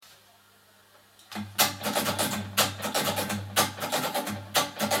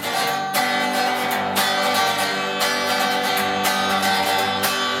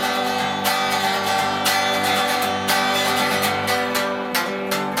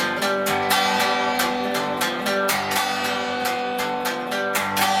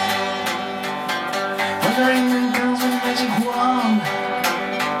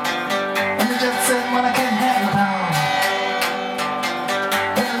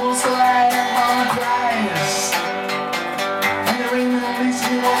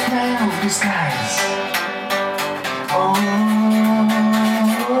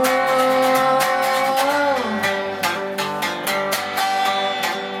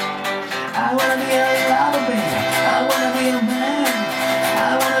I wanna be a lover, baby. I wanna be a man.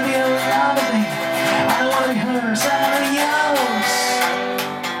 I wanna be a lover, baby. I don't wanna be hers, I wanna be yours.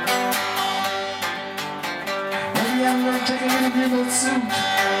 Maybe I'm gonna take a little bit of suit.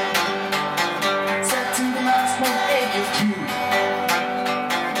 Set to the last man, hey, you're cute.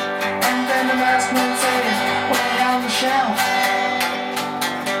 And then the last man says, way on the shelf.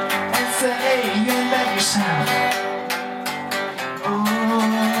 And say, hey, you ain't back yourself.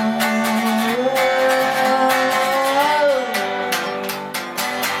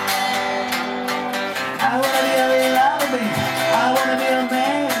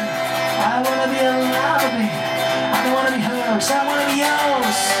 I wanna be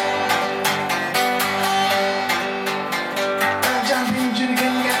yours. Jumping Judy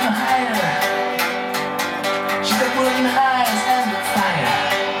can get no higher. She's got wood in her eyes and the fire.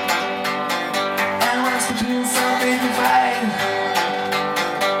 And once between something divide.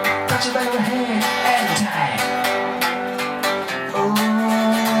 Touch the back of her head and die.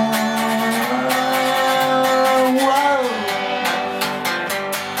 Whoa.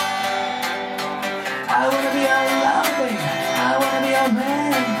 I wanna be a lover, baby. I wanna be a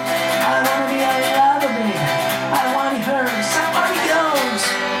man. I wanna be a lover, baby. I don't wanna be hers. I wanna be yours.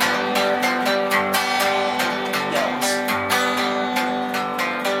 Yours.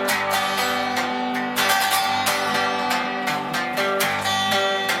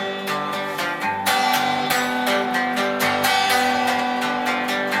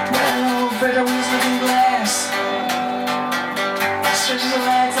 Well, Frederick was looking glass. Stretches her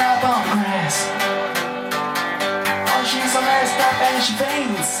legs up on grass. She's a messed up and she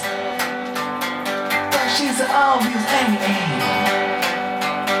faints, but she's an obvious enemy.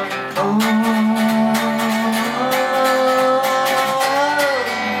 Oh,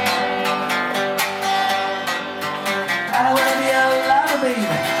 I wanna be a lover, baby.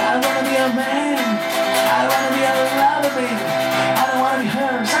 I wanna be a man. I wanna be a lover, baby. I don't wanna be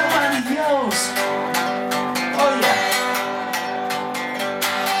hers. I wanna be yours.